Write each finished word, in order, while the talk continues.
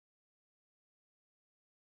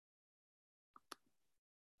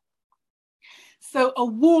So a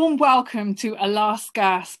warm welcome to A Last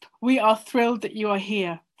Gasp. We are thrilled that you are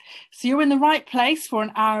here. So you're in the right place for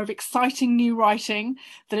an hour of exciting new writing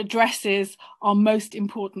that addresses our most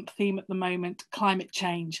important theme at the moment, climate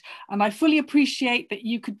change. And I fully appreciate that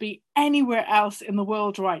you could be anywhere else in the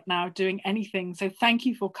world right now doing anything. So thank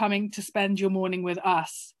you for coming to spend your morning with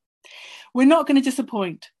us. We're not going to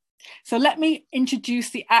disappoint. So let me introduce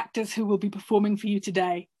the actors who will be performing for you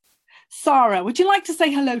today. Sarah, would you like to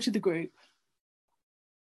say hello to the group?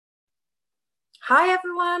 Hi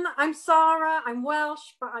everyone, I'm Sarah, I'm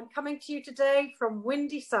Welsh, but I'm coming to you today from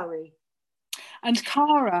windy Surrey. And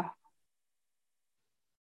Cara.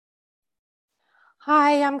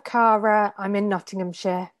 Hi, I'm Cara, I'm in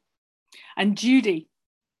Nottinghamshire. And Judy.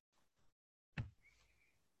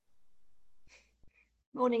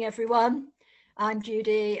 Morning everyone, I'm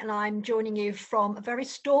Judy and I'm joining you from a very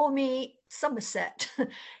stormy Somerset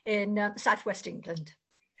in southwest England.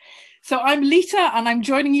 So I'm Lita and I'm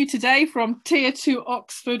joining you today from Tier 2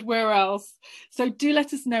 Oxford, where else? So do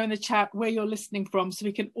let us know in the chat where you're listening from so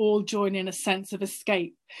we can all join in a sense of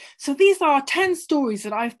escape. So these are 10 stories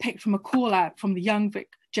that I've picked from a call out from the Young Vic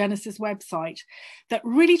Genesis website that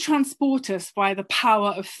really transport us by the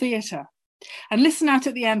power of theatre. And listen out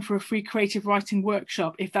at the end for a free creative writing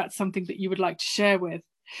workshop if that's something that you would like to share with.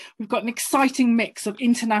 We've got an exciting mix of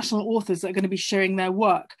international authors that are going to be sharing their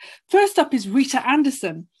work. First up is Rita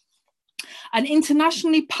Anderson, an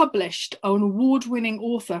internationally published and award-winning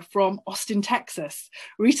author from Austin, Texas.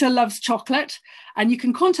 Rita loves chocolate, and you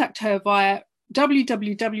can contact her via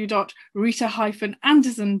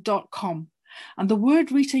www.rita-anderson.com. And the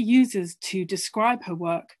word Rita uses to describe her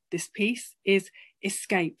work, this piece, is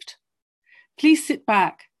escaped. Please sit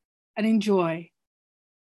back and enjoy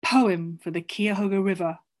Poem for the Cuyahoga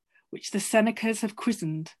River, which the Senecas have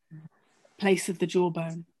christened Place of the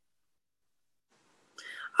Jawbone.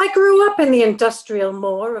 I grew up in the industrial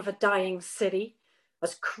moor of a dying city,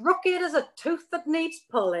 as crooked as a tooth that needs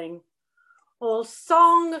pulling. All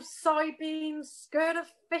song of soybeans, skirt of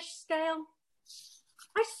fish scale.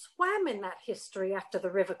 I swam in that history after the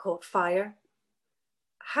river caught fire.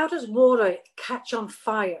 How does water catch on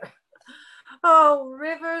fire? Oh,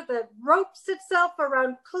 river that ropes itself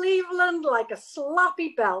around Cleveland like a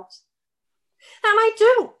sloppy belt. And I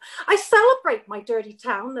do. I celebrate my dirty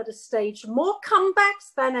town that has staged more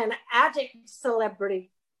comebacks than an addict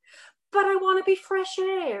celebrity. But I want to be fresh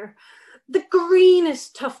air, the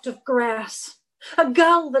greenest tuft of grass, a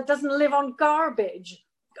gull that doesn't live on garbage,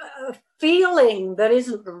 a feeling that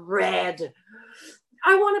isn't red.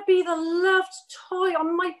 I want to be the loved toy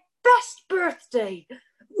on my best birthday,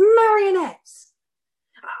 marionettes.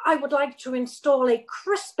 I would like to install a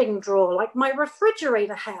crisping drawer like my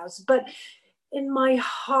refrigerator has, but in my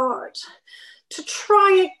heart, to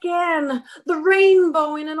try again, the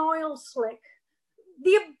rainbow in an oil slick,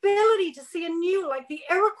 the ability to see anew like the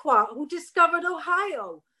Iroquois who discovered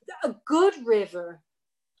Ohio, a good river.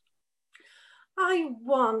 I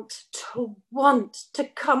want to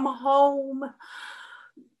come home.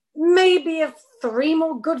 Maybe if 3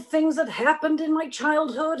 more good things had happened in my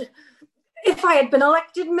childhood, if I had been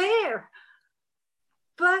elected mayor.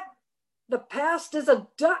 But the past is a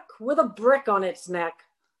duck with a brick on its neck,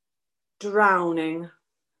 drowning. And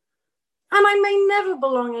I may never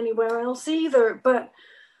belong anywhere else either, but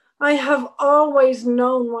I have always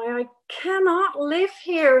known why I cannot live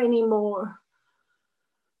here anymore.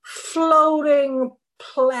 Floating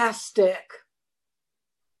plastic.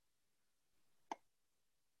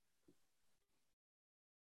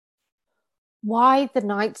 Why the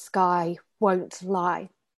night sky won't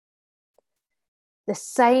lie. The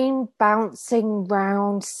same bouncing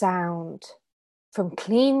round sound from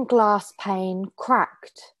clean glass pane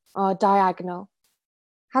cracked or diagonal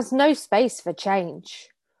has no space for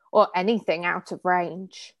change or anything out of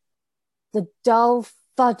range. The dull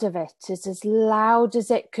thud of it is as loud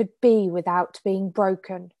as it could be without being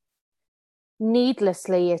broken.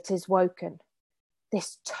 Needlessly it is woken,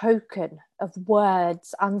 this token of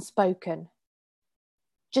words unspoken.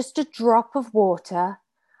 Just a drop of water,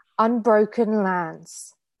 unbroken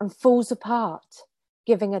lands, and falls apart,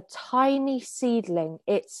 giving a tiny seedling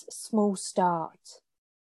its small start.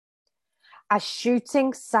 As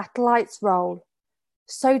shooting satellites roll,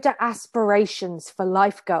 so do aspirations for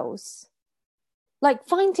life goals. Like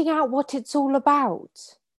finding out what it's all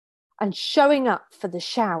about and showing up for the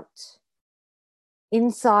shout.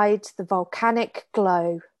 Inside the volcanic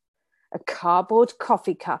glow, a cardboard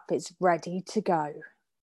coffee cup is ready to go.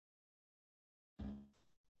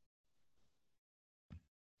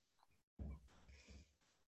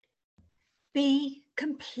 Be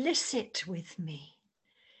complicit with me.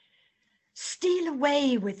 steal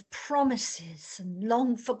away with promises and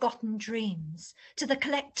long-forgotten dreams to the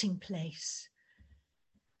collecting place.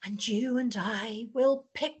 And you and I will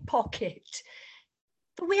pickpocket,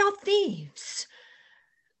 for we are thieves,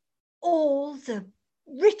 all the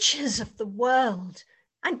riches of the world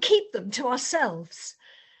and keep them to ourselves.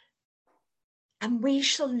 And we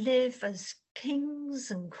shall live as kings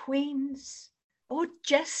and queens, or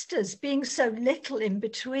jesters, being so little in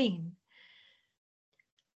between.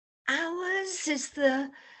 Ours is the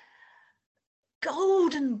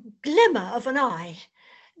golden glimmer of an eye,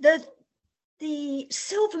 the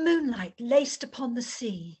silver moonlight laced upon the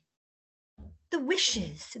sea, the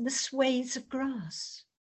wishes in the swathes of grass,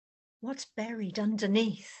 what's buried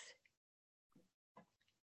underneath.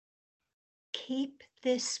 Keep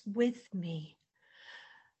this with me,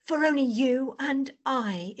 for only you and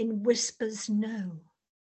I in whispers know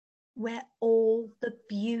where all the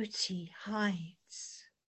beauty hides.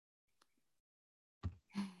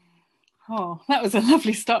 Oh, that was a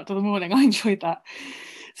lovely start to the morning. I enjoyed that.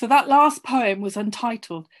 So that last poem was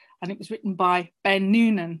untitled, and it was written by Ben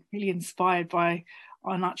Noonan, really inspired by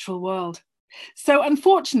our natural world. So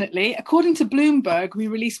unfortunately, according to Bloomberg, we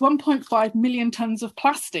release 1.5 million tonnes of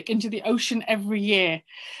plastic into the ocean every year.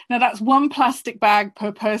 Now that's one plastic bag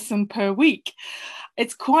per person per week.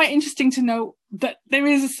 It's quite interesting to know that there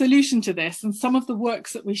is a solution to this, and some of the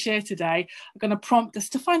works that we share today are going to prompt us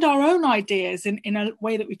to find our own ideas in a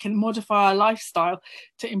way that we can modify our lifestyle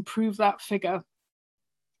to improve that figure.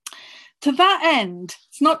 To that end,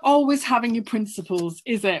 it's not always having your principles,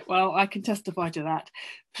 is it? Well, I can testify to that.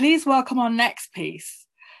 Please welcome our next piece.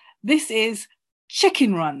 This is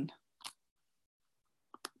Chicken Run.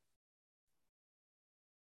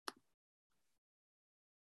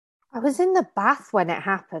 I was in the bath when it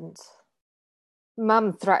happened.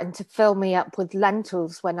 Mum threatened to fill me up with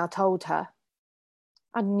lentils when I told her.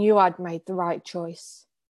 I knew I'd made the right choice.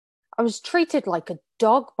 I was treated like a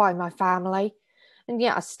dog by my family, and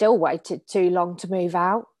yet I still waited too long to move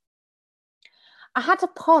out. I had a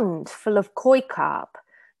pond full of koi carp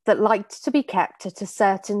that liked to be kept at a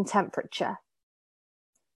certain temperature.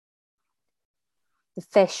 The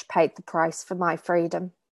fish paid the price for my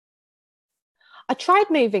freedom. I tried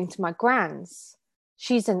moving to my gran's.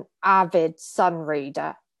 She's an avid Sun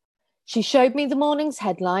reader. She showed me the morning's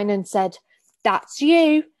headline and said, "That's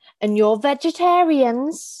you, and you're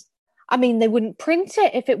vegetarians." I mean, they wouldn't print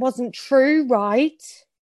it if it wasn't true, right?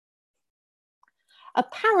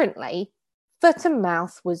 Apparently, foot and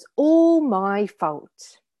mouth was all my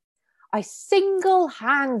fault. I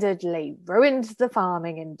single-handedly ruined the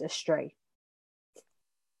farming industry.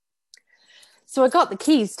 So I got the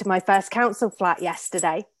keys to my first council flat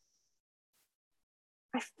yesterday.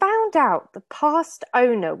 I found out the past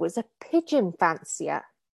owner was a pigeon fancier.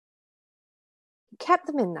 He kept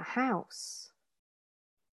them in the house.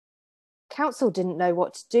 Council didn't know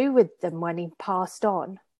what to do with them when he passed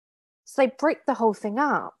on, so they bricked the whole thing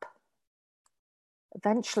up.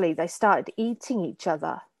 Eventually, they started eating each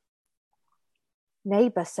other.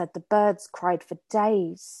 Neighbour said the birds cried for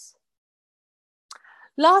days.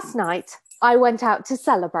 Last night, I went out to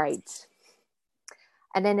celebrate,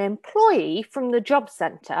 and an employee from the job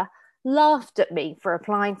centre laughed at me for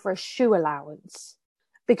applying for a shoe allowance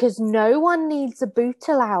because no one needs a boot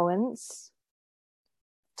allowance.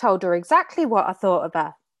 Told her exactly what I thought of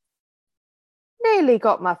her. Nearly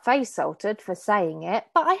got my face altered for saying it,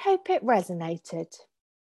 but I hope it resonated.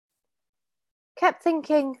 Kept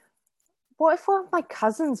thinking, what if one of my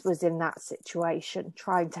cousins was in that situation,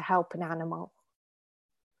 trying to help an animal?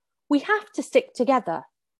 We have to stick together.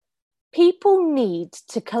 People need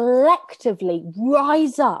to collectively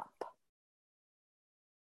rise up.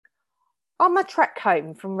 On my trek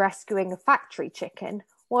home from rescuing a factory chicken,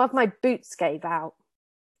 one of my boots gave out.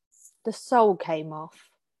 The sole came off.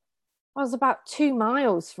 I was about 2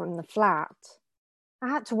 miles from the flat. I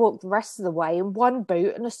had to walk the rest of the way in one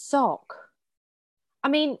boot and a sock. I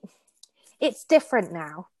mean, it's different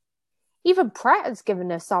now. Even Pret has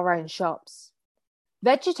given us our own shops.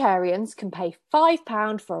 Vegetarians can pay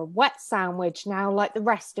 £5 for a wet sandwich now like the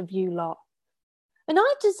rest of you lot. And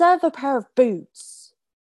I deserve a pair of boots.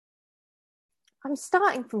 I'm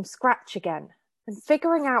starting from scratch again and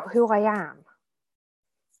figuring out who I am.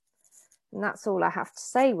 And that's all I have to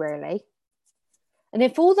say, really. And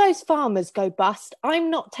if all those farmers go bust, I'm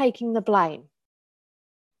not taking the blame.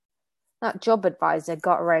 That job advisor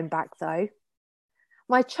got her own back, though.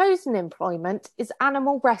 My chosen employment is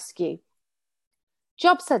animal rescue.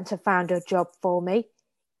 Job Centre found a job for me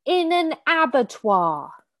in an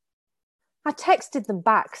abattoir. I texted them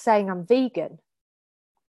back saying I'm vegan.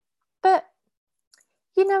 But,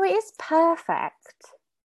 you know, it is perfect.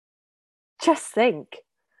 Just think,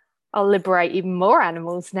 I'll liberate even more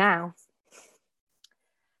animals now.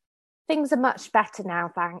 Things are much better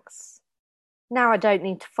now, thanks. Now I don't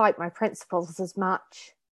need to fight my principles as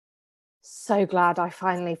much. So glad I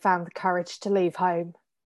finally found the courage to leave home.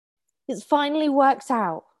 It's finally worked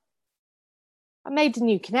out. I made a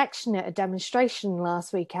new connection at a demonstration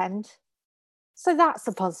last weekend, so that's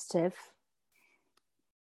a positive.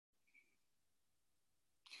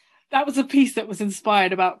 That was a piece that was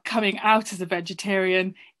inspired about coming out as a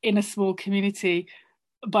vegetarian in a small community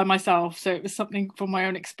by myself. So it was something from my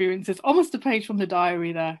own experiences, almost a page from the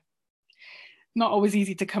diary there. Not always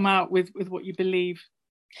easy to come out with what you believe.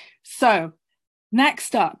 So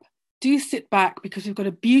next up, do sit back because we've got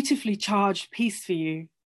a beautifully charged piece for you.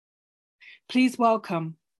 Please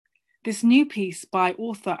welcome this new piece by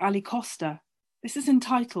author Ali Costa. This is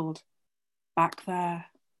entitled Back There.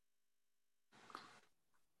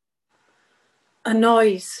 A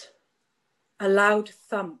noise, a loud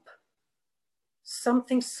thump.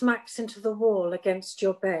 Something smacks into the wall against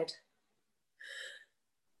your bed.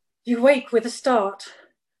 You wake with a start.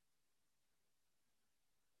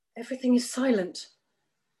 Everything is silent.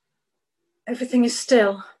 Everything is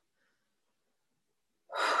still.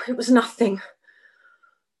 It was nothing.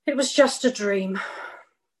 It was just a dream.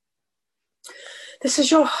 This is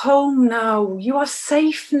your home now. You are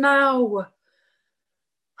safe now.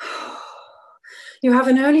 You have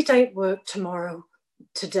an early day at work tomorrow.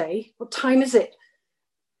 Today? What time is it?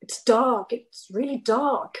 It's dark. It's really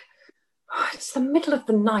dark. It's the middle of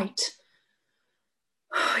the night.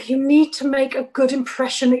 You need to make a good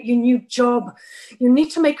impression at your new job. You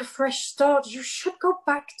need to make a fresh start. You should go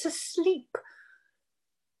back to sleep.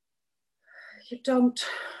 You don't.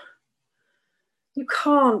 You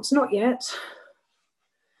can't, not yet.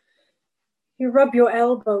 You rub your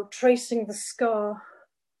elbow, tracing the scar.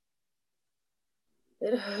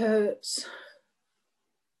 It hurts.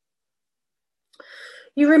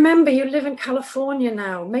 You remember you live in California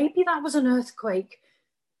now. Maybe that was an earthquake.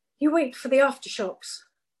 You wait for the aftershocks.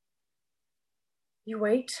 You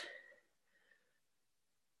wait.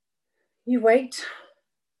 You wait.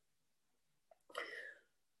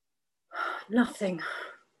 Nothing.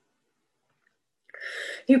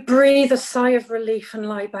 You breathe a sigh of relief and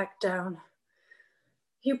lie back down.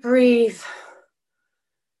 You breathe.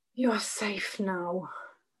 You are safe now.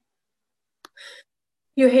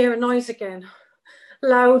 You hear a noise again.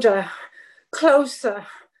 Louder, closer,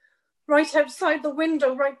 right outside the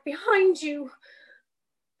window, right behind you.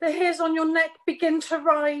 The hairs on your neck begin to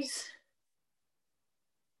rise.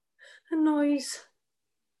 A noise,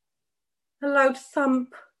 a loud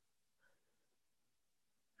thump.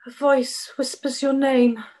 A voice whispers your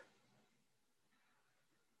name.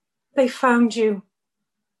 They found you.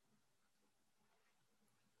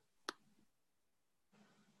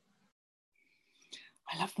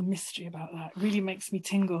 I love the mystery about that. It really makes me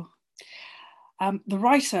tingle. The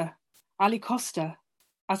writer, Ali Costa,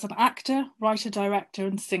 as an actor, writer, director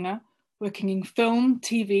and singer, working in film,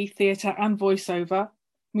 TV, theatre and voiceover,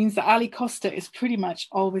 means that Ali Costa is pretty much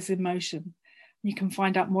always in motion. You can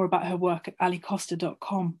find out more about her work at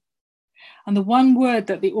alicosta.com. And the one word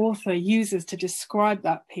that the author uses to describe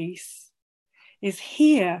that piece is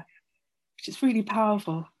here, which is really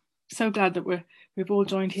powerful. So glad that we've all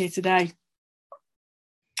joined here today.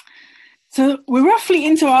 So we're roughly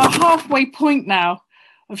into our halfway point now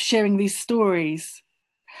of sharing these stories.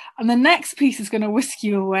 And the next piece is going to whisk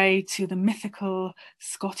you away to the mythical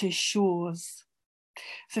Scottish shores.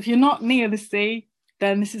 So if you're not near the sea,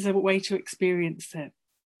 then this is a way to experience it.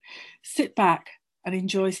 Sit back and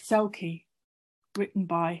enjoy Selkie, written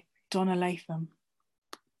by Donna Latham.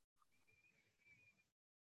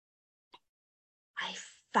 I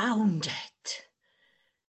found it.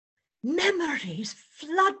 Memories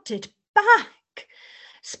flooded back,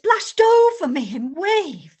 splashed over me in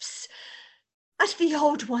waves, as the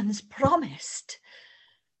old ones promised.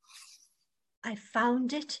 I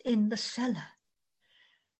found it in the cellar,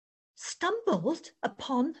 stumbled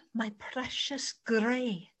upon my precious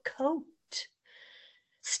grey coat,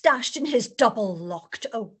 stashed in his double-locked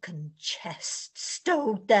oaken chest,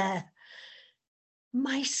 stowed there.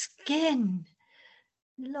 My skin,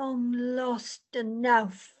 long lost and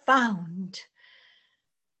now found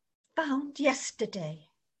yesterday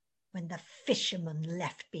when the fisherman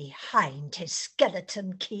left behind his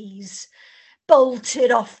skeleton keys,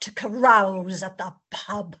 bolted off to carouse at the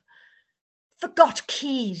pub. Forgot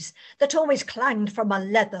keys that always clanged from a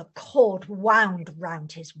leather cord wound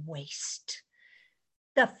round his waist.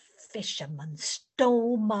 The fisherman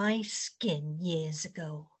stole my skin years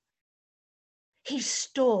ago. He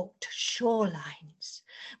stalked shorelines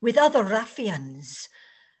with other ruffians,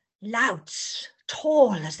 louts,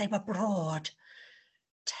 tall as they were broad,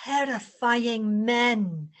 terrifying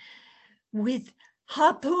men with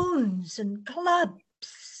harpoons and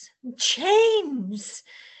clubs and chains,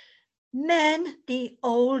 men the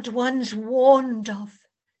old ones warned of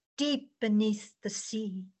deep beneath the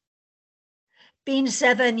sea. Been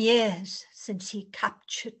 7 years since he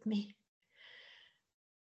captured me.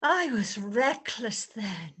 I was reckless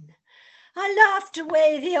then. I laughed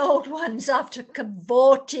away the old ones after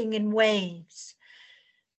cavorting in waves.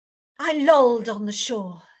 I lolled on the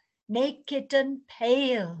shore, naked and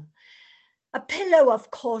pale, a pillow of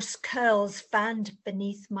coarse curls fanned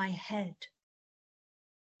beneath my head.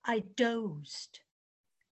 I dozed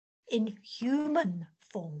in human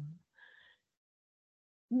form.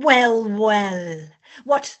 Well, well,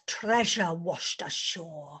 what treasure washed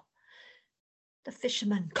ashore? The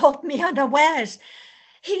fisherman caught me unawares.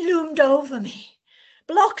 He loomed over me,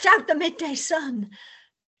 blocked out the midday sun.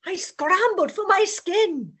 I scrambled for my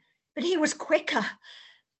skin, but he was quicker.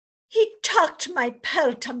 He tucked my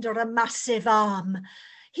pelt under a massive arm.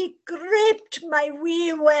 He gripped my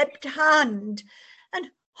wee-webbed hand and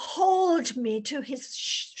hauled me to his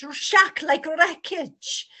shack like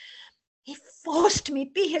wreckage. He forced me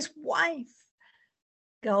be his wife,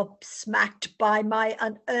 gobsmacked by my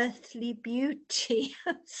unearthly beauty,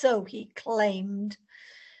 so he claimed.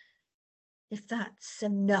 If that's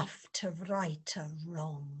enough to right a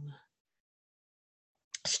wrong.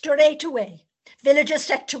 Straight away, villagers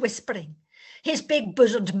set to whispering. His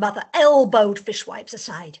big-bosomed mother elbowed fishwives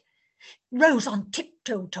aside, rose on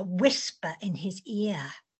tiptoe to whisper in his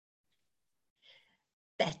ear.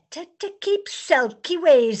 Better to keep sulky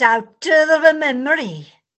ways out of the memory.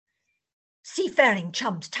 Seafaring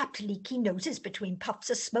chums tapped leaky noses between puffs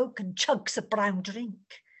of smoke and chugs of brown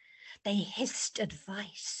drink. They hissed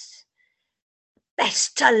advice.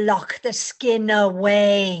 Best to lock the skin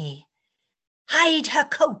away. Hide her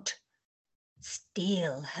coat.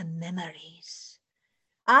 Steal her memories.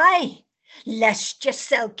 Aye, lest your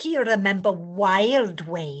selkie remember wild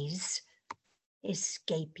ways.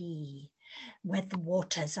 Escapee, where the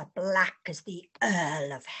waters are black as the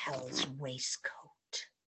Earl of Hell's waistcoat.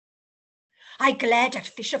 I glared at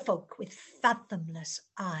fisherfolk with fathomless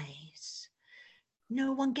eyes.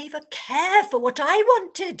 No one gave a care for what I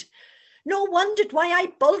wanted, nor wondered why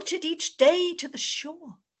I bolted each day to the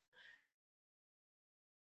shore.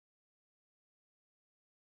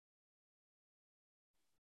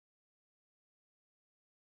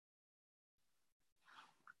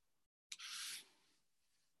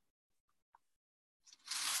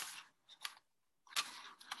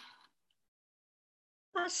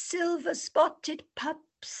 Our silver-spotted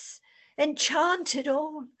pups enchanted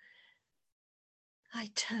all.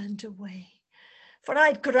 I turned away, for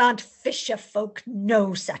I'd grant fisher folk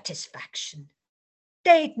no satisfaction.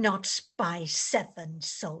 They'd not spy 7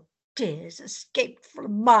 salt tears escaped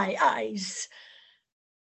from my eyes.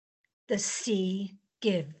 The sea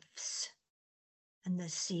gives, and the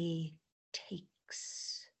sea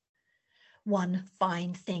takes. One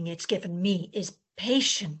fine thing it's given me is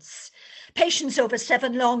patience. Patience over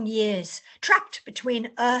 7 long years, trapped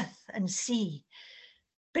between earth and sea,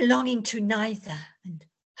 belonging to neither and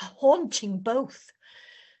haunting both.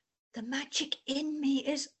 The magic in me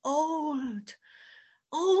is old,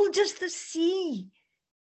 old as the sea,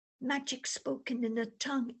 magic spoken in a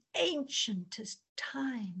tongue ancient as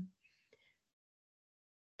time.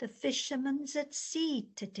 The fisherman's at sea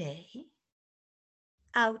today,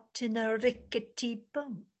 out in a rickety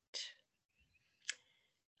boat.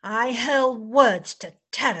 I hurl words to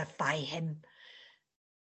terrify him.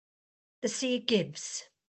 The sea gives,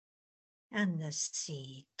 and the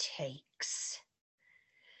sea takes.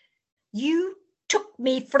 You took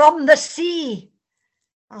me from the sea.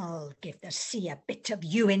 I'll give the sea a bit of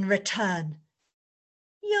you in return.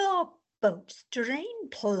 Your boat's drain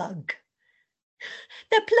plug.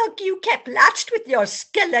 The plug you kept latched with your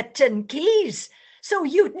skeleton keys, so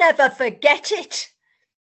you'd never forget it.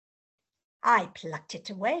 I plucked it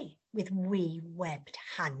away with wee webbed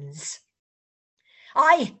hands.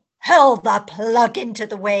 I hurl the plug into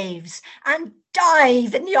the waves and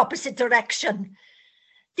dive in the opposite direction.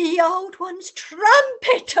 The old ones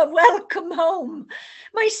trumpet a welcome home.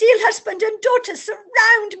 My seal husband and daughter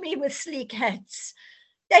surround me with sleek heads.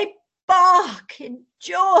 They bark in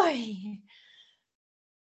joy.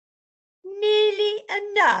 Nearly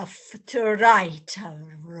enough to right a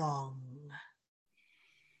wrong.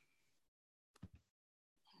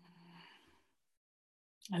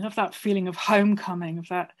 I love that feeling of homecoming, of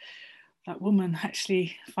that woman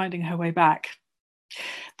actually finding her way back.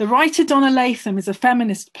 The writer Donna Latham is a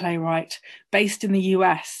feminist playwright based in the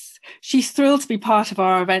US. She's thrilled to be part of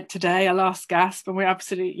our event today, our last gasp, and we're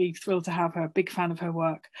absolutely thrilled to have her, big fan of her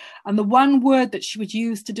work. And the one word that she would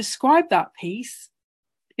use to describe that piece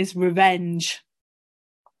is revenge.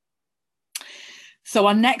 So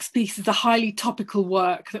our next piece is a highly topical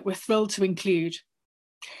work that we're thrilled to include.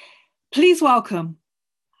 Please welcome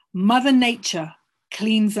Mother Nature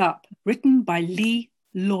Cleans Up, written by Lee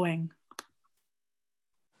Loing.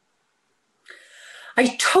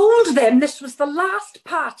 I told them this was the last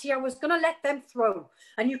party I was going to let them throw,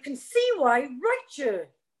 and you can see why right here.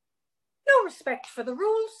 No respect for the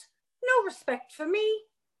rules, no respect for me.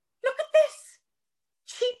 Look at this.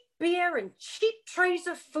 Cheap beer and cheap trays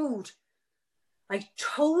of food. I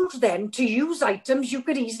told them to use items you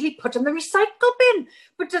could easily put in the recycle bin,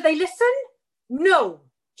 but do they listen? No,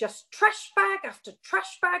 just trash bag after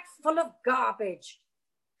trash bag full of garbage.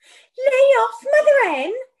 Lay off, Mother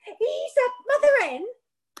Hen. Ease up, Mother Hen.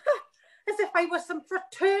 As if I was some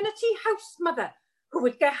fraternity house mother who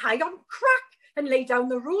would get high on crack and lay down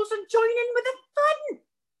the rules and join in with the fun.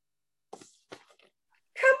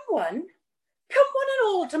 Come one and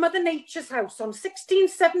all to Mother Nature's house on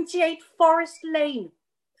 1678 Forest Lane.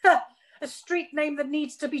 A street name that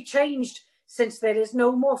needs to be changed since there is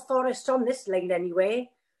no more forest on this lane anyway.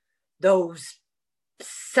 Those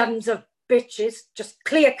sons of bitches just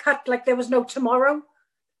clear cut like there was no tomorrow,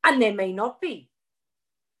 and there may not be.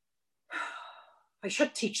 I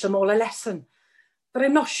should teach them all a lesson, but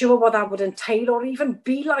I'm not sure what that would entail or even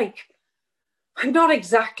be like. I'm not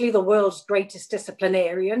exactly the world's greatest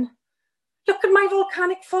disciplinarian. Look at my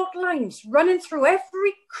volcanic fault lines running through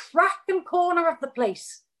every crack and corner of the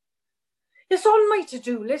place. It's on my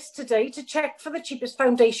to-do list today to check for the cheapest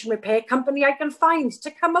foundation repair company I can find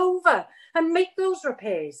to come over and make those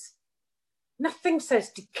repairs. Nothing says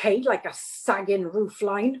decay like a sagging roof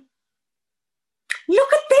line.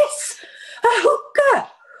 Look at this! A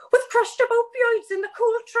hookah with crushed up opioids in the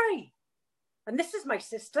cool tray. And this is my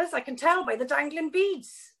sister's, I can tell by the dangling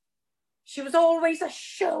beads. She was always a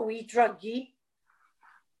showy druggie.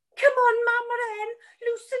 Come on, Mama Hen,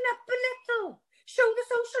 loosen up a little. Show the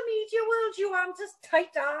social media world you aren't as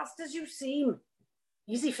tight-assed as you seem.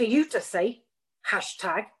 Easy for you to say.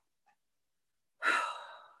 Hashtag.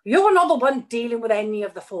 You're not the one dealing with any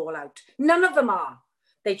of the fallout. None of them are.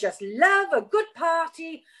 They just love a good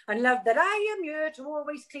party and love that I am here to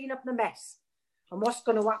always clean up the mess. And what's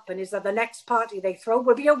going to happen is that the next party they throw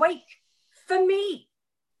will be a wake for me.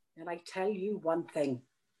 And I tell you one thing,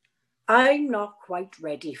 I'm not quite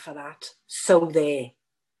ready for that. So there.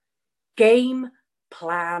 Game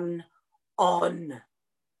plan on.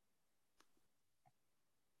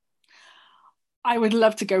 I would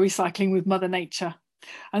love to go recycling with Mother Nature.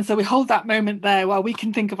 And so we hold that moment there while we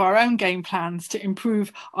can think of our own game plans to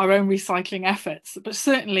improve our own recycling efforts. But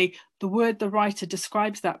certainly the word the writer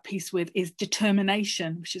describes that piece with is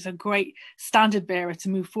determination, which is a great standard bearer to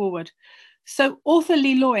move forward. So author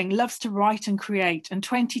Lee Loing loves to write and create, and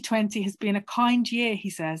 2020 has been a kind year, he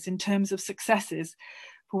says, in terms of successes,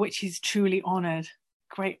 for which he's truly honoured.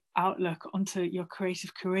 Great outlook onto your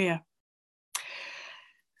creative career.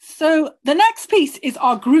 So the next piece is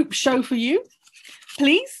our group show for you.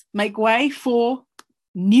 Please make way for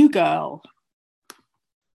New Girl.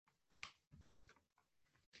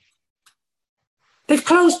 They've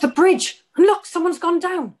closed the bridge. And look, someone's gone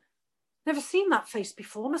down. Never seen that face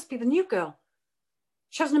before. Must be the new girl.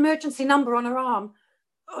 She has an emergency number on her arm.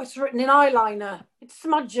 Oh, it's written in eyeliner. It's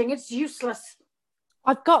smudging. It's useless.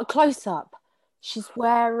 I've got a close-up. She's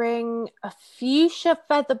wearing a fuchsia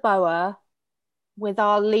feather boa with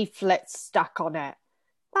our leaflets stuck on it.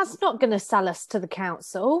 That's not going to sell us to the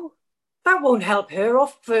council. That won't help her or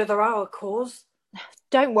further our cause.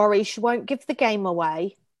 Don't worry, she won't give the game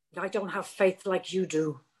away. I don't have faith like you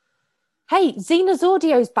do. Hey, Zena's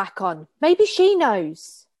audio's back on. Maybe she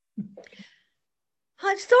knows.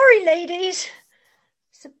 I'm sorry, ladies.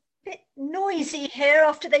 It's a bit noisy here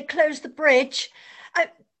after they closed the bridge.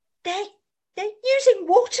 They're using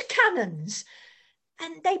water cannons,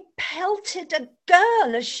 and they pelted a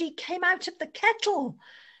girl as she came out of the kettle.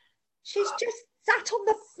 She's just sat on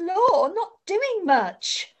the floor, not doing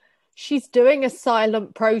much. She's doing a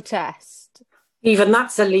silent protest. Even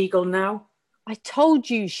that's illegal now. I told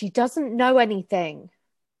you, she doesn't know anything.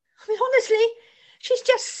 I mean, honestly, she's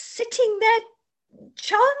just sitting there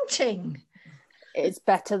chanting. It's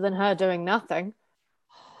better than her doing nothing.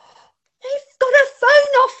 They've got her phone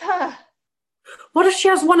off her. What if she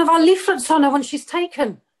has one of our leaflets on her when she's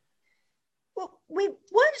taken? Well, we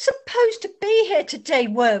weren't supposed to be here today,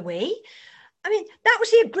 were we? I mean, that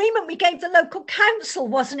was the agreement we gave the local council,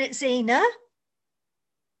 wasn't it, Zena?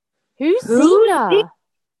 Who's Zena?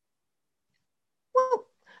 Well,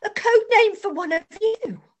 a for one of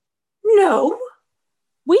you. No.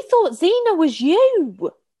 We thought Xena was you.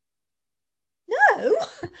 No,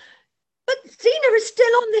 but Xena is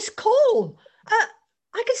still on this call.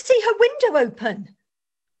 I can see her window open.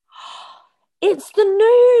 It's the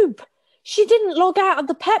noob. She didn't log out of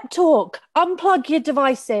the pep talk. Unplug your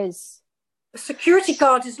devices. The security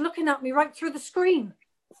guard is looking at me right through the screen.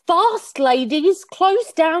 Fast, ladies.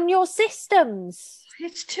 Close down your systems.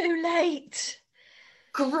 It's too late.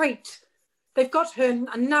 Great. They've got her,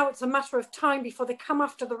 and now it's a matter of time before they come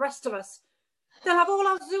after the rest of us. They'll have all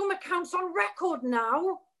our Zoom accounts on record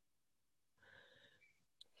now.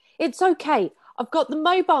 It's okay. I've got the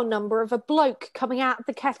mobile number of a bloke coming out of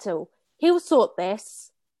the kettle. He'll sort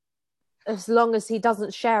this. As long as he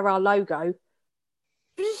doesn't share our logo.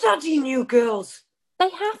 Bloody new girls. They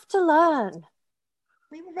have to learn.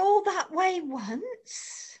 We were all that way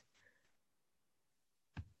once.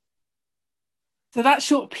 So that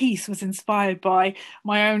short piece was inspired by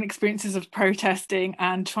my own experiences of protesting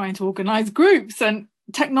and trying to organise groups. And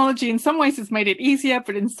technology in some ways has made it easier,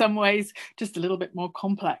 but in some ways just a little bit more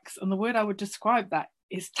complex. And the word I would describe that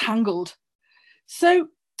is tangled. So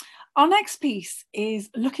our next piece is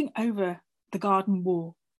looking over the garden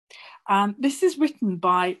wall. And this is written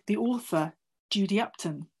by the author, Judy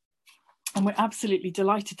Upton. And we're absolutely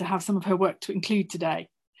delighted to have some of her work to include today.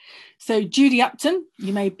 So Judy Upton,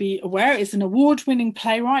 you may be aware, is an award-winning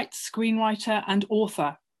playwright, screenwriter and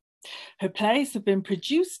author. Her plays have been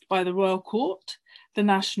produced by the Royal Court, the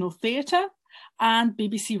National Theatre and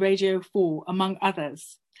BBC Radio 4, among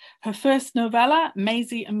others. Her first novella,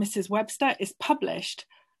 Maisie and Mrs. Webster, is published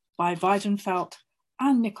by Weidenfeld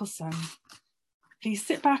and Nicholson. Please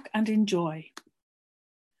sit back and enjoy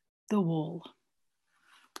The Wall.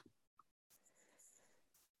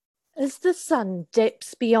 As the sun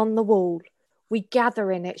dips beyond the wall, we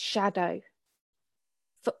gather in its shadow.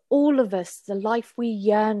 For all of us, the life we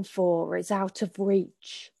yearn for is out of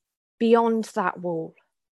reach, beyond that wall.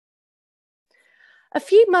 A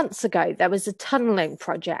few months ago, there was a tunnelling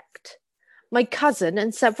project. My cousin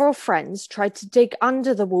and several friends tried to dig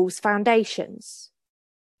under the wall's foundations.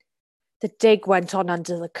 The dig went on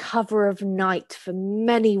under the cover of night for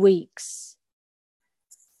many weeks,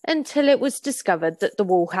 until it was discovered that the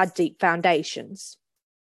wall had deep foundations.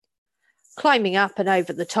 Climbing up and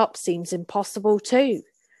over the top seems impossible too,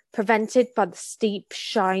 prevented by the steep,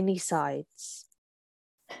 shiny sides.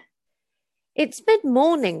 It's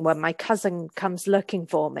mid-morning when my cousin comes looking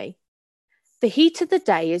for me. The heat of the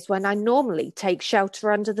day is when I normally take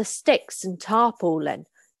shelter under the sticks and tarpaulin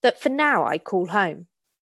that for now I call home.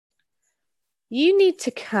 "You need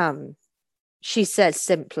to come," she says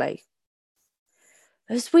simply.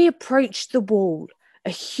 As we approach the wall, a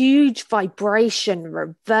huge vibration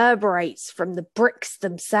reverberates from the bricks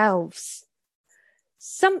themselves.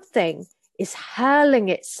 Something is hurling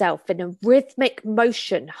itself in a rhythmic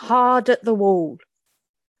motion hard at the wall.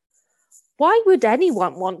 Why would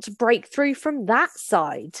anyone want to break through from that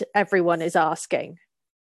side? Everyone is asking.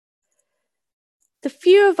 The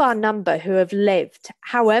few of our number who have lived,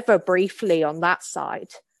 however briefly, on that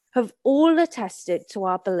side, have all attested to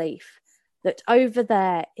our belief that over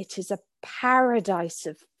there it is a paradise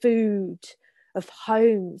of food, of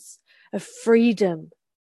homes, of freedom.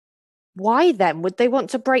 Why then would they want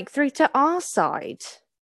to break through to our side?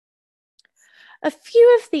 A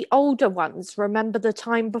few of the older ones remember the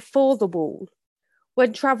time before the wall,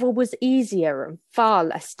 when travel was easier and far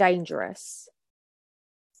less dangerous.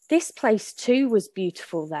 This place too was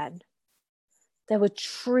beautiful then. There were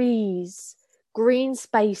trees, green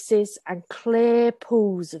spaces and clear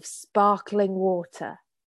pools of sparkling water.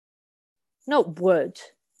 Not wood,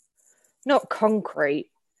 not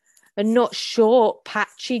concrete, and not short,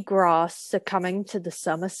 patchy grass succumbing to the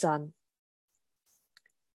summer sun.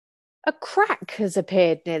 A crack has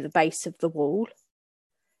appeared near the base of the wall.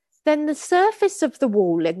 Then the surface of the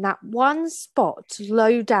wall in that one spot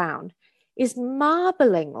low down is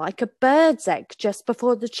marbling like a bird's egg just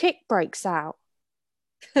before the chick breaks out.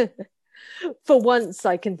 For once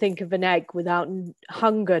I can think of an egg without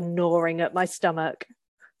hunger gnawing at my stomach.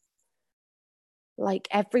 Like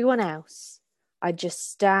everyone else, I just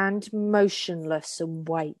stand motionless and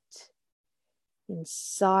wait, in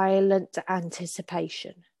silent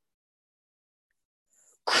anticipation.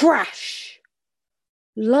 Crash!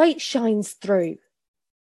 Light shines through.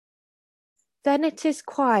 Then it is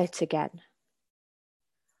quiet again.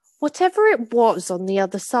 Whatever it was on the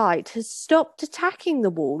other side has stopped attacking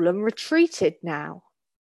the wall and retreated now.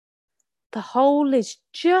 The hole is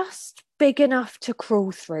just big enough to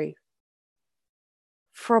crawl through.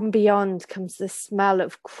 From beyond comes the smell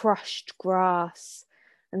of crushed grass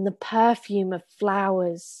and the perfume of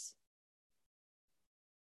flowers.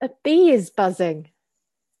 A bee is buzzing.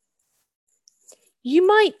 You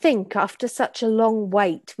might think after such a long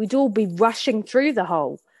wait we'd all be rushing through the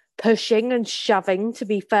hole, pushing and shoving to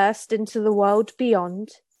be first into the world beyond.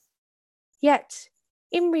 Yet,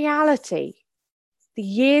 in reality, the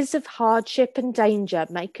years of hardship and danger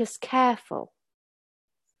make us careful.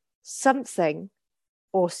 Something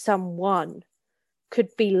or someone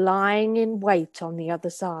could be lying in wait on the other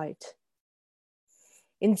side.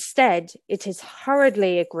 Instead, it is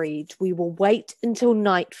hurriedly agreed we will wait until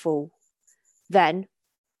nightfall. Then,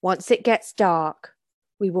 once it gets dark,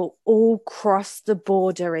 we will all cross the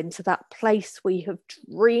border into that place we have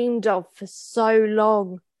dreamed of for so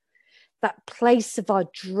long, that place of our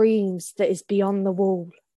dreams that is beyond the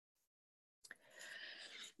wall.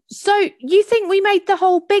 So, you think we made the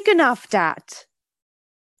hole big enough, Dad?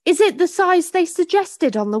 Is it the size they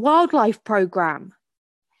suggested on the wildlife programme?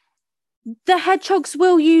 The hedgehogs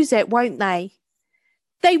will use it, won't they?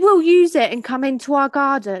 They will use it and come into our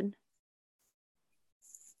garden.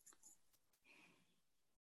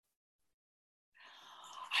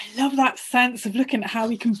 I love that sense of looking at how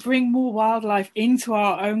we can bring more wildlife into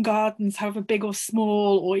our own gardens, however big or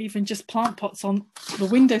small, or even just plant pots on the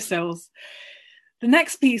windowsills. The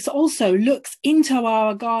next piece also looks into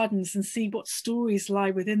our gardens and see what stories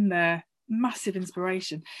lie within there. Massive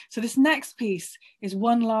inspiration. So this next piece is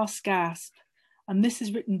One Last Gasp, and this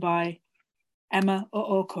is written by Emma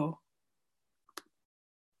Ooko.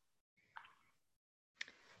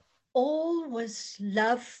 All was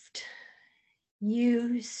loved,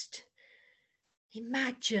 used,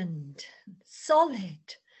 imagined,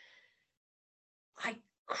 solid. I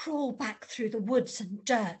crawl back through the woods and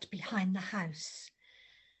dirt behind the house.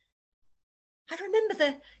 I remember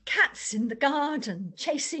the cats in the garden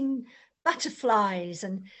chasing butterflies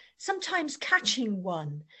and sometimes catching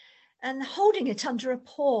one and holding it under a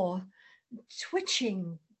paw,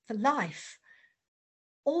 twitching for life.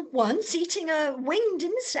 Or once eating a winged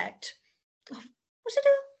insect. Was it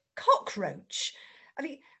a cockroach? I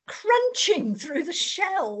mean, crunching through the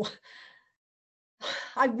shell.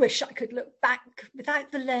 I wish I could look back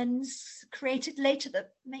without the lens created later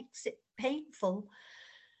that makes it painful.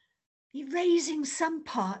 Erasing some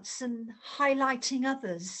parts and highlighting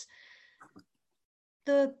others.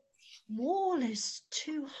 The wall is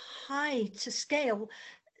too high to scale,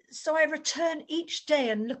 so I return each day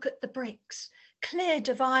and look at the bricks, cleared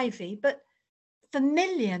of ivy, but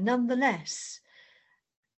familiar nonetheless.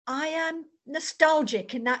 I am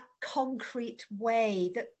nostalgic in that concrete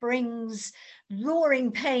way that brings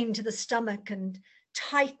roaring pain to the stomach and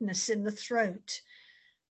tightness in the throat.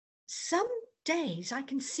 Some days I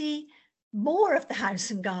can see more of the house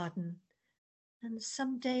and garden, and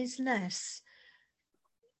some days less.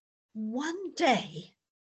 One day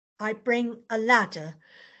I bring a ladder,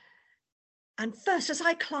 and first as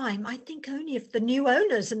I climb, I think only of the new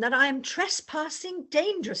owners and that I am trespassing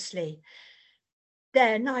dangerously.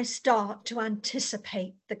 Then I start to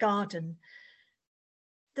anticipate the garden.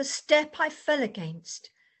 The step I fell against,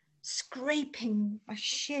 scraping my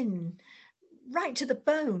shin right to the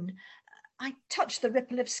bone. I touch the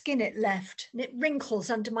ripple of skin it left, and it wrinkles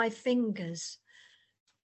under my fingers.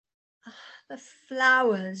 The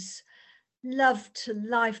flowers, loved to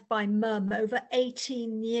life by Mum over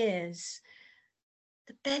 18 years.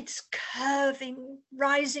 The beds curving,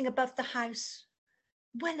 rising above the house,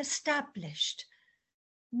 well established,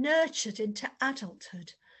 nurtured into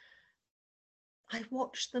adulthood. I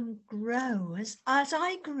watched them grow as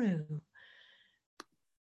I grew.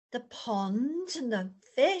 The pond and the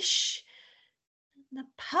fish, the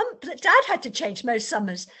pump that Dad had to change most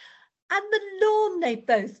summers, and the lawn they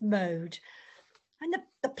both mowed, and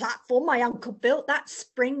the platform my uncle built that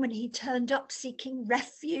spring when he turned up seeking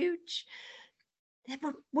refuge. There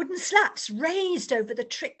were wooden slats raised over the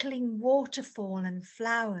trickling waterfall and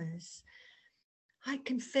flowers. I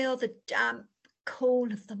can feel the damp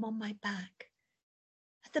cool of them on my back.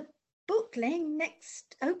 The book laying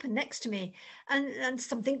open next to me, and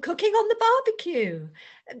something cooking on the barbecue.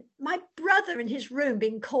 My brother in his room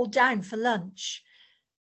being called down for lunch.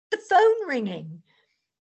 The phone ringing.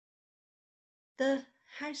 The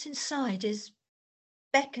house inside is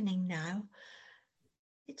beckoning now.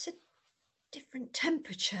 It's a different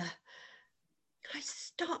temperature. I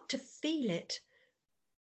start to feel it.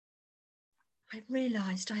 I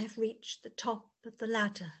realised I have reached the top of the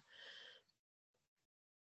ladder.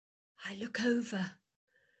 I look over.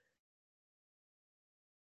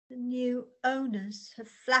 The new owners have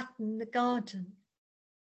flattened the garden,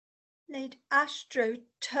 laid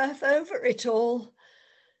astroturf over it all.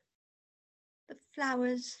 The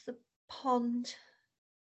flowers, the pond,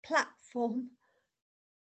 platform,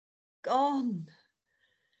 gone.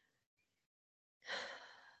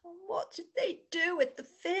 what did they do with the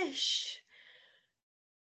fish?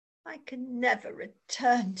 I can never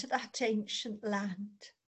return to that ancient land.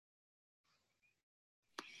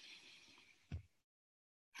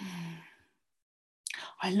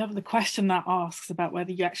 I love the question that asks about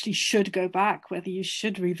whether you actually should go back, whether you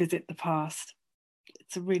should revisit the past.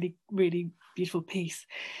 It's a really, really beautiful piece.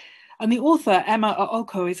 And the author, Emma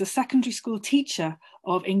Oko, is a secondary school teacher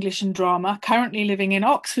of English and drama, currently living in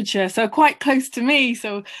Oxfordshire, so quite close to me,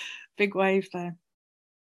 so big wave there.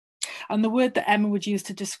 And the word that Emma would use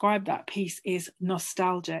to describe that piece is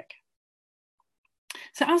nostalgic.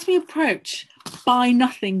 So as we approach Buy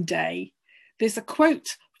Nothing Day, there's a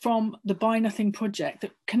quote from the Buy Nothing project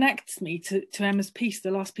that connects me to Emma's piece, the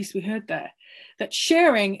last piece we heard there, that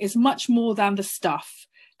sharing is much more than the stuff.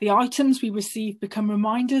 The items we receive become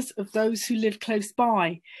reminders of those who live close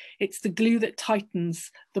by. It's the glue that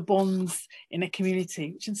tightens the bonds in a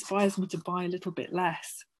community, which inspires me to buy a little bit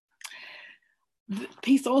less. The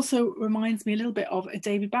piece also reminds me a little bit of a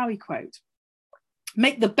David Bowie quote.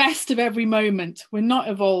 Make the best of every moment. We're not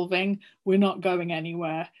evolving, we're not going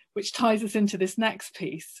anywhere, which ties us into this next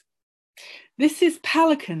piece. This is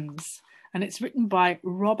Pelicans, and it's written by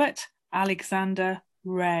Robert Alexander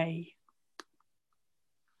Ray.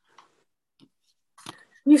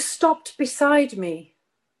 You stopped beside me,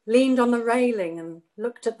 leaned on the railing and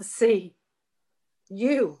looked at the sea.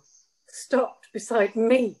 You stopped beside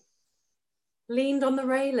me, leaned on the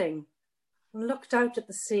railing and looked out at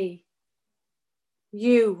the sea.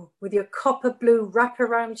 You, with your copper blue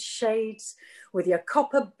wraparound shades, with your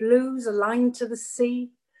copper blues aligned to the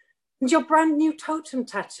sea, and your brand new totem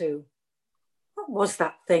tattoo. What was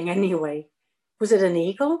that thing anyway? Was it an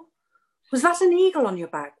eagle? Was that an eagle on your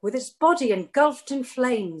back, with its body engulfed in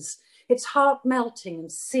flames, its heart melting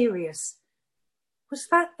and serious? Was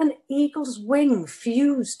that an eagle's wing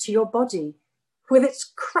fused to your body, with its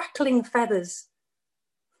crackling feathers?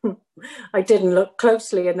 I didn't look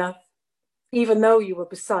closely enough, even though you were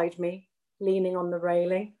beside me, leaning on the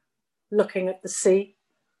railing, looking at the sea.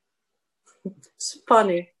 It's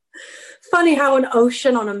funny how an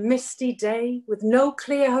ocean on a misty day with no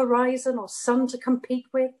clear horizon or sun to compete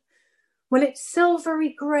with, when it's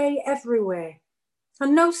silvery grey everywhere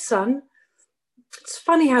and no sun, it's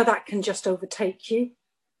funny how that can just overtake you.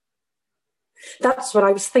 That's what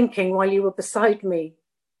I was thinking while you were beside me,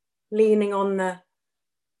 leaning on the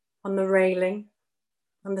railing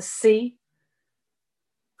and the sea.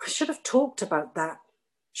 I should have talked about that.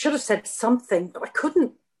 Should have said something, but I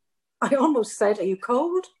couldn't. I almost said, "Are you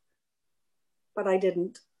cold?" But I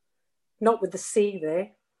didn't. Not with the sea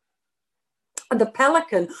there. And the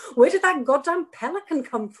pelican, where did that goddamn pelican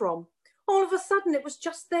come from? All of a sudden, it was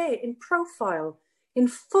just there in profile, in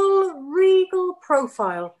full regal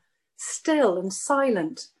profile, still and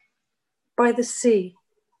silent by the sea.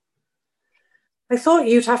 I thought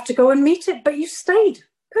you'd have to go and meet it, but you stayed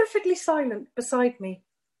perfectly silent beside me,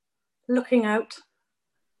 looking out.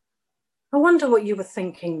 I wonder what you were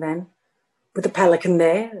thinking then, with the pelican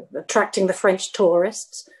there, attracting the French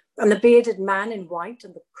tourists, and the bearded man in white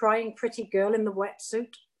and the crying pretty girl in the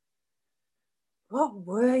wetsuit. What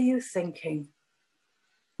were you thinking?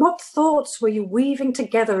 What thoughts were you weaving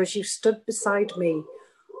together as you stood beside me,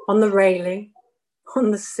 on the railing,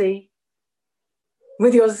 on the sea,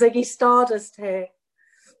 with your Ziggy Stardust hair?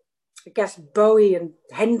 I guess Bowie and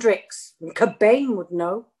Hendrix and Cobain would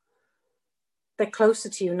know. They're closer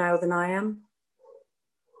to you now than I am.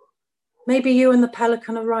 Maybe you and the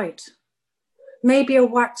pelican are right. Maybe a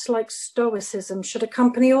wax-like stoicism should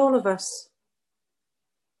accompany all of us.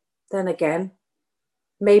 Then again,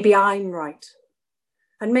 maybe I'm right.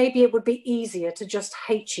 And maybe it would be easier to just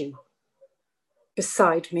hate you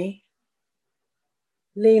beside me,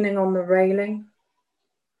 leaning on the railing,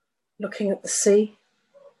 looking at the sea.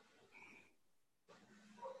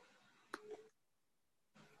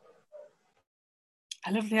 I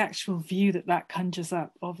love the actual view that conjures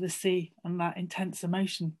up of the sea and that intense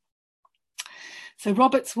emotion. So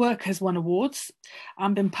Robert's work has won awards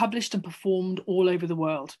and been published and performed all over the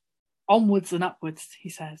world. Onwards and upwards, he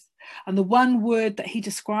says. And the one word that he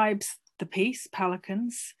describes the piece,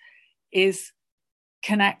 Pelicans, is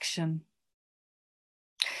connection.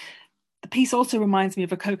 The piece also reminds me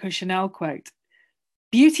of a Coco Chanel quote.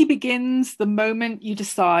 Beauty begins the moment you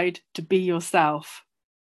decide to be yourself.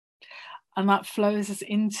 And that flows us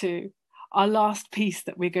into our last piece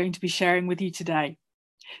that we're going to be sharing with you today.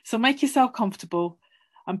 So make yourself comfortable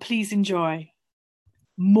and please enjoy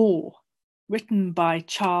More, written by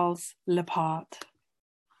Charles Lepart.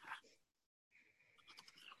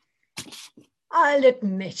 I'll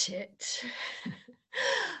admit it.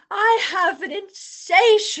 I have an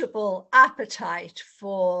insatiable appetite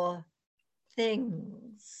for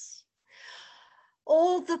things.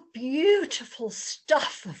 All the beautiful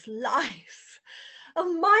stuff of life, of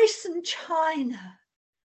mice and china,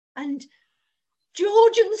 and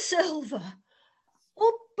Georgian silver,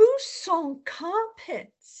 or Bousson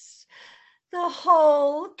carpets, the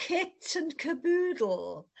whole kit and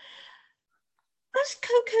caboodle. As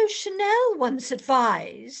Coco Chanel once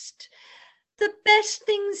advised, the best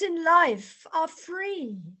things in life are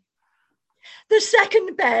free. The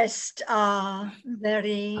second best are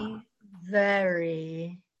very,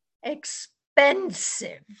 very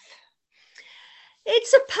expensive.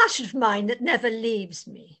 It's a passion of mine that never leaves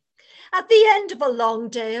me. At the end of a long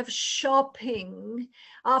day of shopping,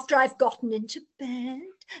 after I've gotten into bed,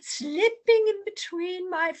 slipping in between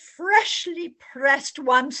my freshly pressed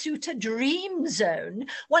Wamsuta Dream Zone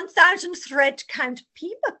 1000 thread count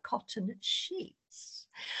Pima cotton sheets,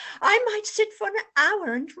 I might sit for an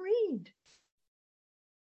hour and read.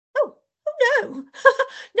 Oh no,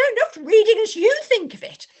 no, not reading as you think of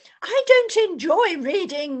it. I don't enjoy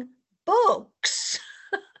reading books.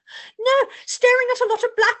 No, staring at a lot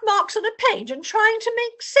of black marks on a page and trying to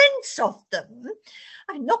make sense of them.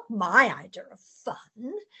 Not my idea of fun.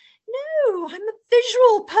 No, I'm a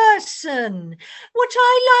visual person. What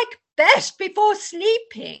I like best before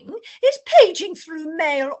sleeping is paging through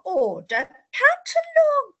mail order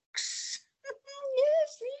catalogues.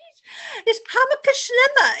 Yes. This Hammacher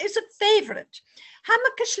Schlemmer is a favourite.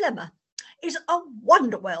 Hammacher Schlemmer is a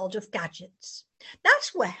wonder world of gadgets.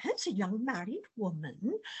 That's where, as a young married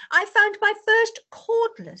woman, I found my first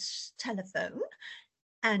cordless telephone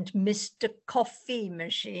and Mr. Coffee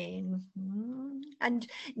machine. And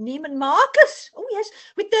Neiman Marcus, oh yes,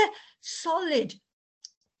 with their solid,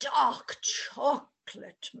 dark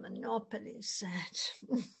chocolate Monopoly set.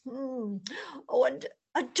 Oh, and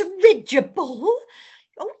a dirigible.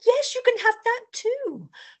 Oh yes, you can have that too.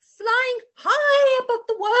 Flying high above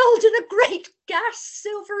the world in a great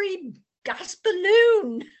silvery gas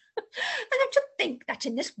balloon. And to think that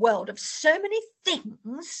in this world of so many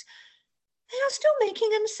things, they are still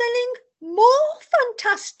making and selling more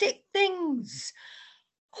fantastic things.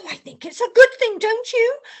 Oh, I think it's a good thing, don't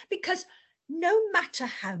you? Because no matter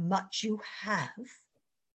how much you have,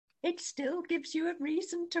 it still gives you a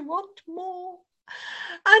reason to want more.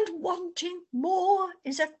 And wanting more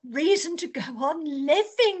is a reason to go on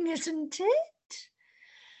living, isn't it?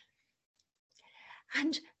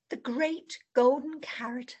 And the great golden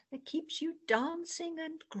carrot that keeps you dancing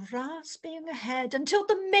and grasping ahead until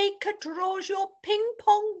the maker draws your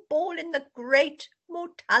ping-pong ball in the great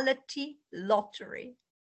mortality lottery.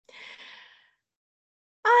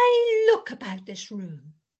 I look about this room.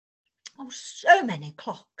 Oh, so many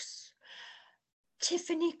clocks.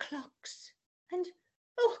 Tiffany clocks and,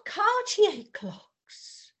 oh, Cartier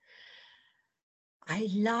clocks. I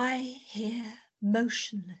lie here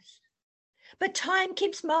motionless. But time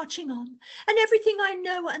keeps marching on, and everything I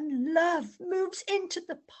know and love moves into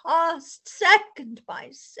the past second by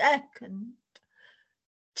second.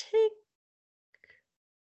 Tick,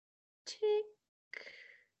 tick,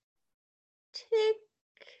 tick.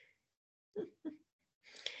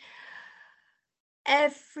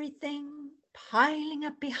 Everything piling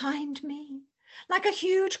up behind me, like a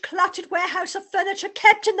huge cluttered warehouse of furniture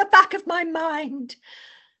kept in the back of my mind.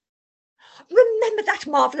 Remember that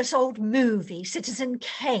marvellous old movie, Citizen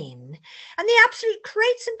Kane, and the absolute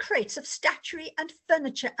crates and crates of statuary and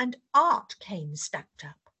furniture and art Kane stacked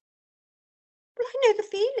up? Well, I know the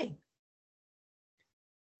feeling.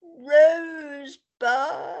 Rosebud.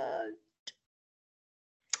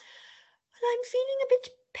 Well, I'm feeling a bit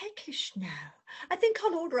peckish now. I think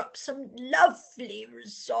I'll order up some lovely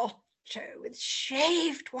risotto with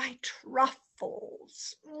shaved white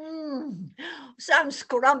truffles. Sounds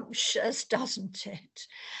scrumptious, doesn't it?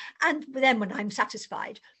 And then when I'm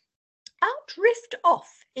satisfied, I'll drift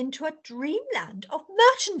off into a dreamland of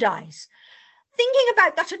merchandise, thinking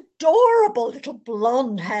about that adorable little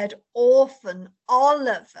blonde-haired orphan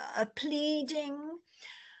Oliver pleading,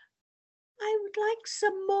 I would like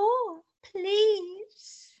some more,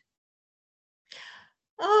 please.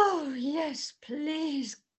 Oh, yes,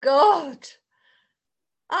 please, God.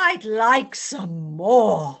 I'd like some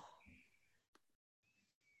more.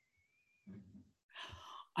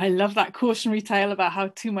 I love that cautionary tale about how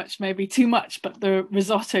too much may be too much, but the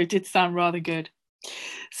risotto did sound rather good.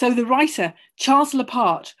 So the writer, Charles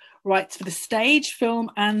Lepart, writes for the stage,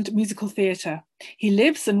 film and musical theatre. He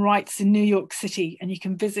lives and writes in New York City, and you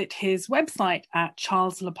can visit his website at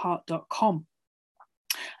charleslepart.com.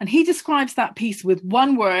 And he describes that piece with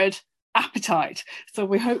one word, appetite. So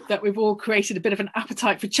we hope that we've all created a bit of an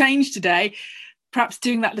appetite for change today, perhaps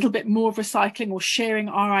doing that little bit more of recycling or sharing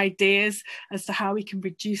our ideas as to how we can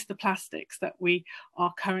reduce the plastics that we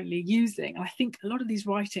are currently using. And I think a lot of these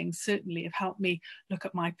writings certainly have helped me look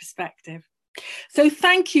at my perspective. So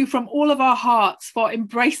thank you from all of our hearts for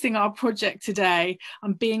embracing our project today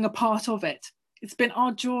and being a part of it. It's been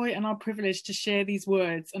our joy and our privilege to share these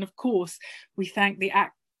words. And of course, we thank the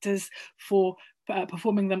actors for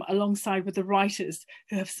performing them alongside with the writers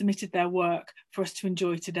who have submitted their work for us to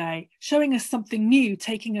enjoy today, showing us something new,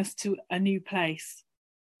 taking us to a new place.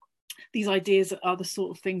 These ideas are the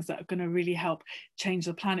sort of things that are going to really help change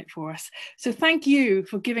the planet for us. So thank you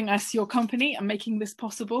for giving us your company and making this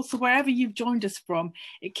possible. So wherever you've joined us from,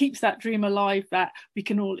 it keeps that dream alive that we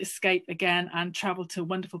can all escape again and travel to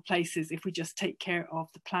wonderful places if we just take care of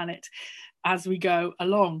the planet as we go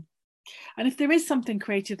along. And if there is something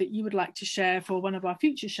creative that you would like to share for one of our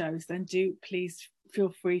future shows, then do please feel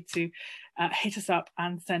free to hit us up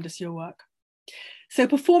and send us your work. So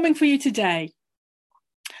performing for you today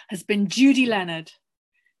has been Judy Leonard.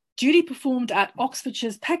 Judy performed at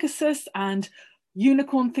Oxfordshire's Pegasus and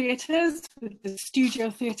Unicorn Theatres with the Studio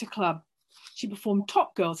Theatre Club. She performed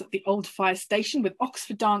Top Girls at the Old Fire Station with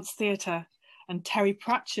Oxford Dance Theatre. And Terry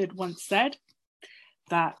Pratchett once said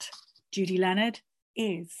that Judy Leonard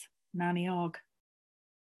is Nanny Og.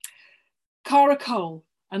 Cara Cole,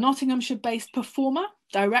 a Nottinghamshire-based performer,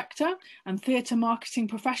 director and theatre marketing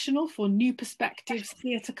professional for New Perspectives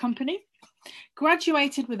Theatre Company,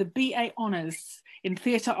 graduated with a BA Honours in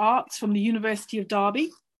Theatre Arts from the University of Derby.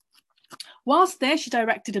 Whilst there, she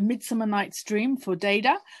directed A Midsummer Night's Dream for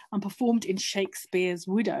Dada and performed in Shakespeare's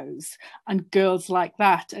Widows and Girls Like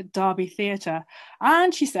That at Derby Theatre.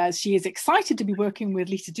 And she says she is excited to be working with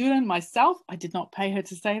Lita Doolan, myself, I did not pay her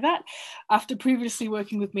to say that, after previously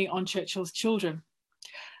working with me on Churchill's Children.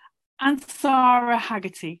 And Sarah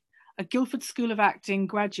Haggerty, a Guildford School of Acting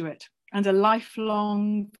graduate and a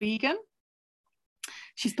lifelong vegan.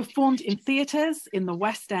 She's performed in theatres in the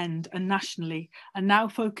West End and nationally, and now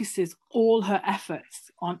focuses all her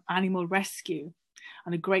efforts on animal rescue,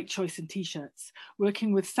 and a great choice in t-shirts,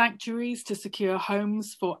 working with sanctuaries to secure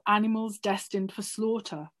homes for animals destined for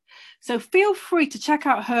slaughter. So feel free to check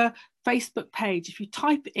out her Facebook page. If you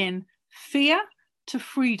type in Fear to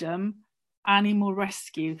Freedom Animal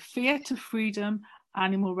Rescue, Fear to Freedom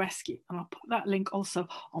Animal Rescue, and I'll put that link also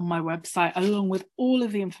on my website along with all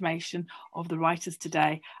of the information of the writers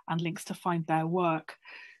today and links to find their work.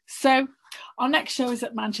 So our next show is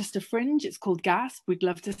at Manchester Fringe. It's called Gasp. We'd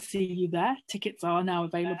love to see you there. Tickets are now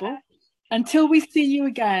available. Until we see you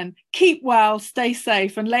again, keep well, stay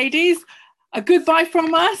safe, and ladies, a goodbye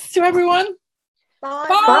from us to everyone. Bye.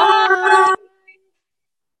 Bye.